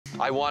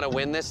I want to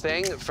win this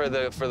thing for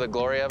the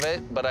glory of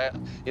it, but I,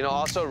 you know,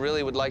 also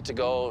really would like to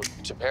go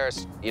to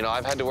Paris. You know,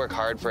 I've had to work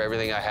hard for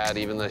everything I had,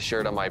 even the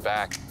shirt on my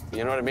back.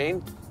 You know what I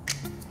mean?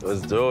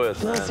 Let's do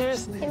it, man. No,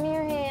 seriously. Give me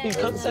your hand. You've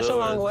come such a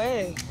long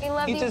way. We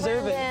love you,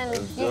 deserve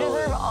Brandon. it. You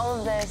deserve all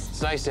of this.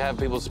 It's nice to have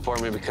people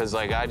support me because,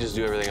 like, I just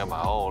do everything on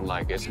my own.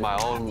 Like, it's my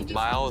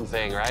own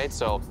thing, right?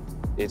 So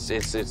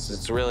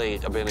it's really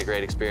been a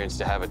great experience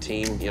to have a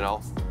team, you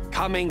know?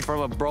 Coming from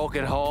a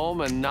broken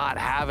home and not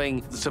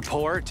having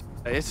support,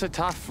 it's a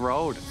tough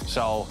road.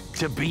 So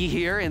to be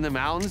here in the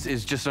mountains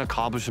is just an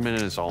accomplishment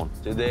in its own.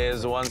 Today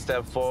is one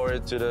step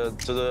forward to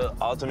the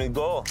ultimate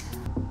goal.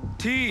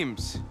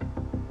 Teams,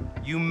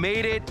 you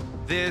made it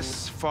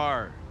this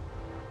far.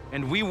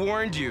 And we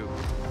warned you,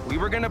 we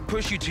were gonna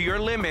push you to your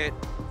limit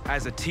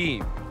as a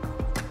team.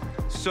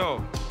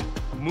 So,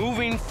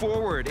 moving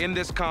forward in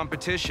this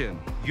competition,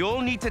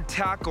 you'll need to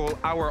tackle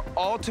our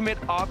ultimate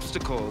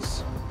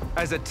obstacles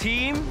as a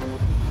team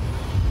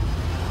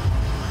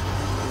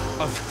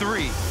of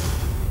 3.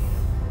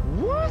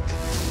 What?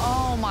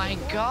 Oh my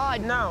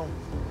God. No.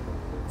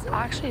 It's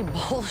actually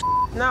bullshit.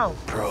 No.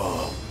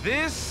 Bro.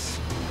 This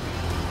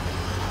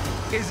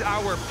is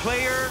our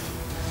player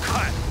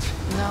cut.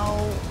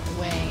 No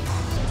way.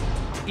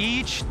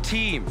 Each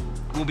team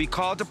will be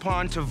called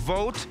upon to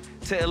vote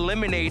to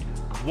eliminate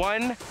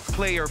one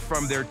player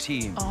from their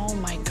team. Oh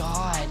my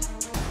God.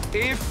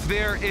 If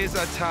there is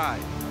a tie,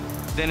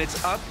 then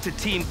it's up to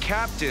team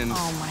captains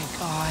Oh my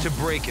God. to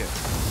break it.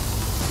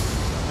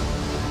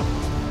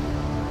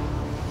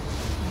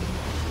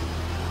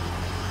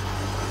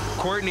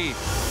 Courtney,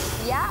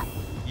 Yeah.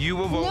 you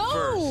will vote No!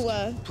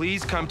 first.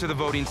 Please come to the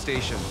voting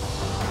station.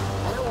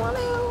 I don't want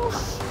to.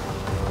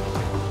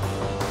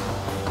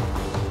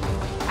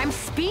 I'm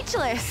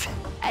speechless.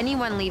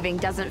 Anyone leaving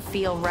doesn't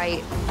feel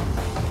right.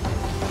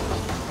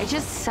 It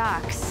just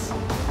sucks.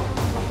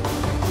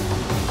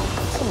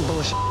 Some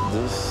bullshit.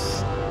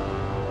 This.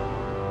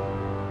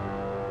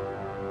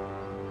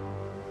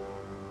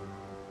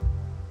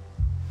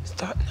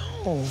 Stop.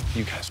 No.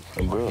 You guys,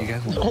 Bro. you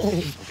guys will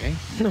okay?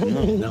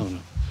 No.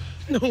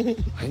 No.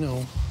 I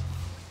know.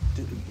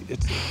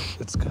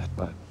 It's good,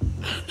 but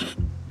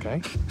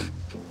okay.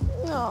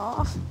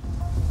 Aw.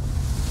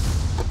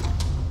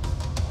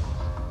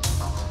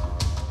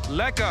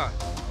 Lekka.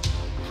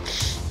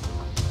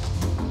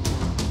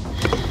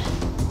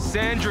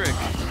 Sandrick.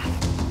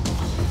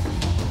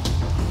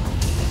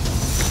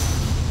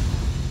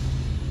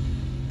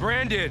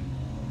 Brandon.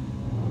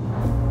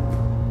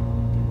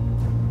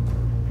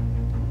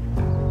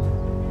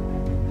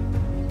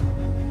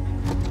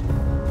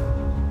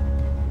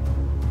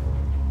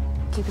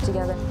 Keep it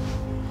together.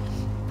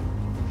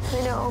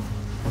 I know.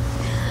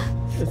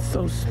 It's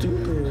so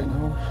stupid.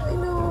 I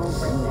know,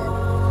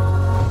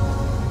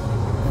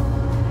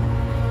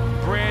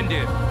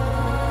 Brandon.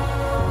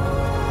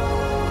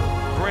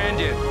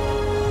 Brandon.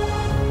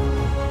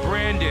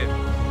 Brandon.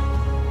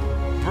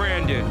 Brandon.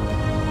 Brandon.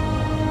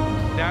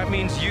 That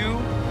means you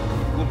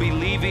will be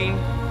leaving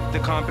the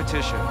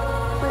competition.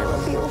 I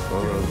love you.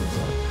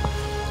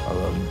 I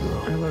love you, bro.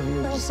 I love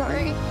you. I'm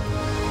sorry.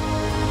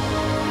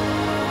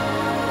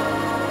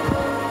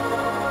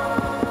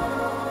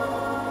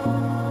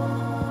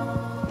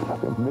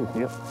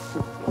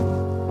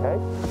 Okay.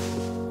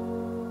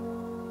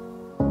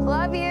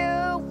 Love you.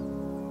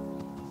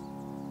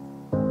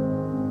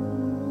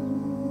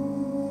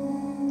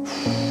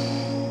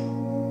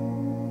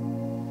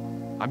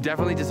 I'm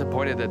definitely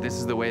disappointed that this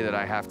is the way that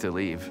I have to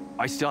leave.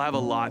 I still have a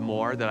lot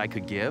more that I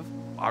could give.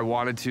 I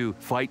wanted to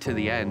fight to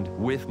the end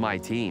with my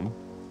team.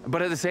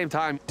 But at the same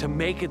time, to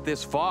make it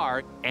this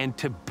far and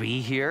to be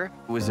here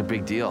was a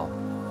big deal.